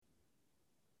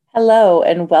Hello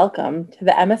and welcome to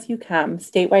the MSU-COM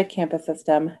statewide campus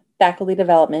system faculty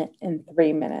development in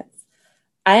 3 minutes.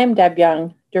 I am Deb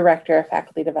Young, Director of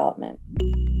Faculty Development.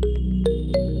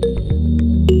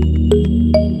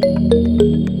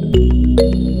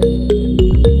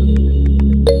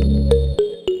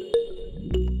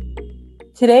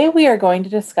 Today we are going to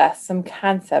discuss some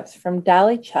concepts from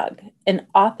Dolly Chugh, an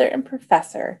author and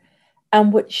professor,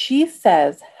 on what she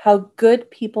says how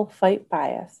good people fight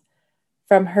bias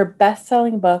from her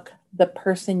best-selling book, The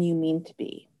Person You Mean to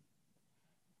Be.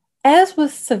 As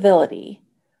with civility,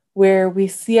 where we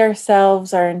see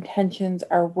ourselves, our intentions,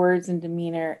 our words, and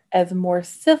demeanor as more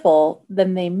civil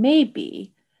than they may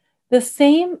be, the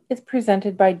same is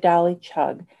presented by Dolly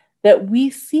Chugh, that we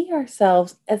see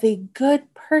ourselves as a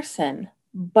good person,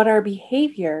 but our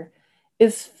behavior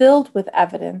is filled with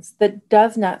evidence that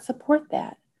does not support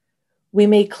that. We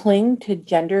may cling to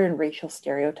gender and racial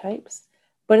stereotypes,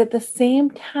 but at the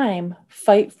same time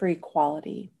fight for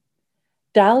equality.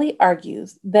 Dolly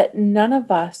argues that none of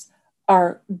us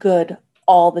are good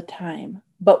all the time,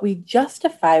 but we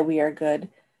justify we are good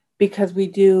because we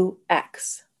do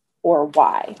X or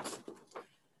Y.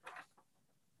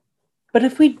 But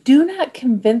if we do not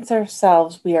convince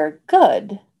ourselves we are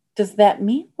good, does that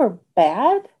mean we're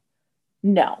bad?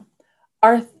 No.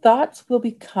 Our thoughts will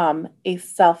become a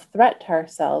self-threat to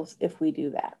ourselves if we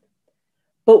do that.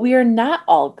 But we are not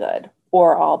all good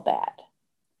or all bad.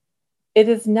 It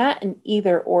is not an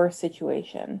either-or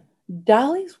situation.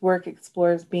 Dolly's work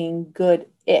explores being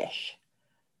good-ish,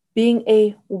 being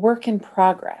a work in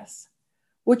progress,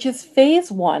 which is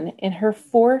phase 1 in her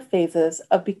 4 phases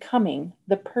of becoming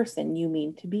the person you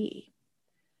mean to be.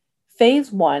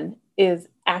 Phase 1 is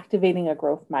activating a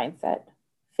growth mindset.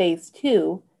 Phase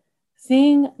 2,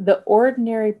 seeing the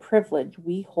ordinary privilege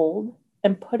we hold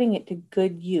and putting it to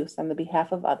good use on the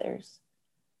behalf of others.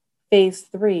 Phase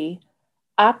 3,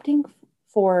 opting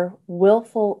for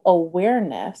willful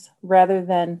awareness rather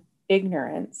than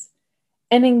ignorance,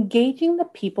 and engaging the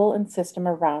people and system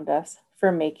around us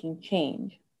for making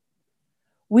change.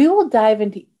 We will dive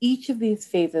into each of these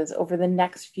phases over the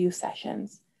next few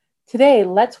sessions. Today,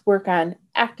 let's work on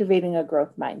activating a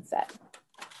growth mindset.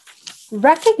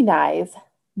 Recognize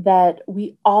that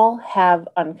we all have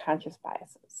unconscious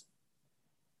biases.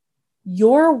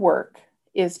 Your work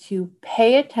is to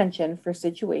pay attention for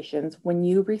situations when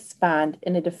you respond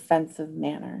in a defensive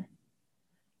manner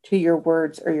to your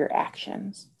words or your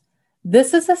actions.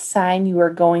 This is a sign you are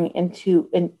going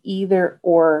into an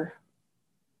either-or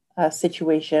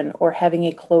situation or having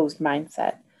a closed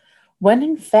mindset, when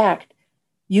in fact,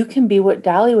 you can be what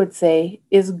Dolly would say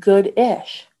is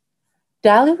good-ish.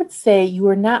 Dolly would say you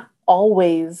are not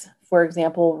always, for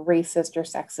example, racist or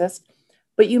sexist,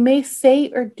 but you may say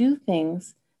or do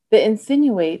things that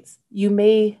insinuates you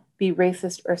may be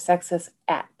racist or sexist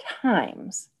at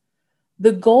times.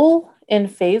 The goal in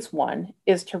phase 1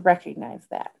 is to recognize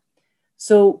that.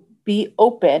 So be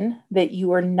open that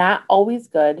you are not always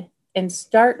good and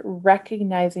start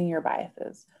recognizing your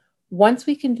biases. Once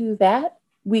we can do that,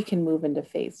 we can move into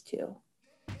phase 2.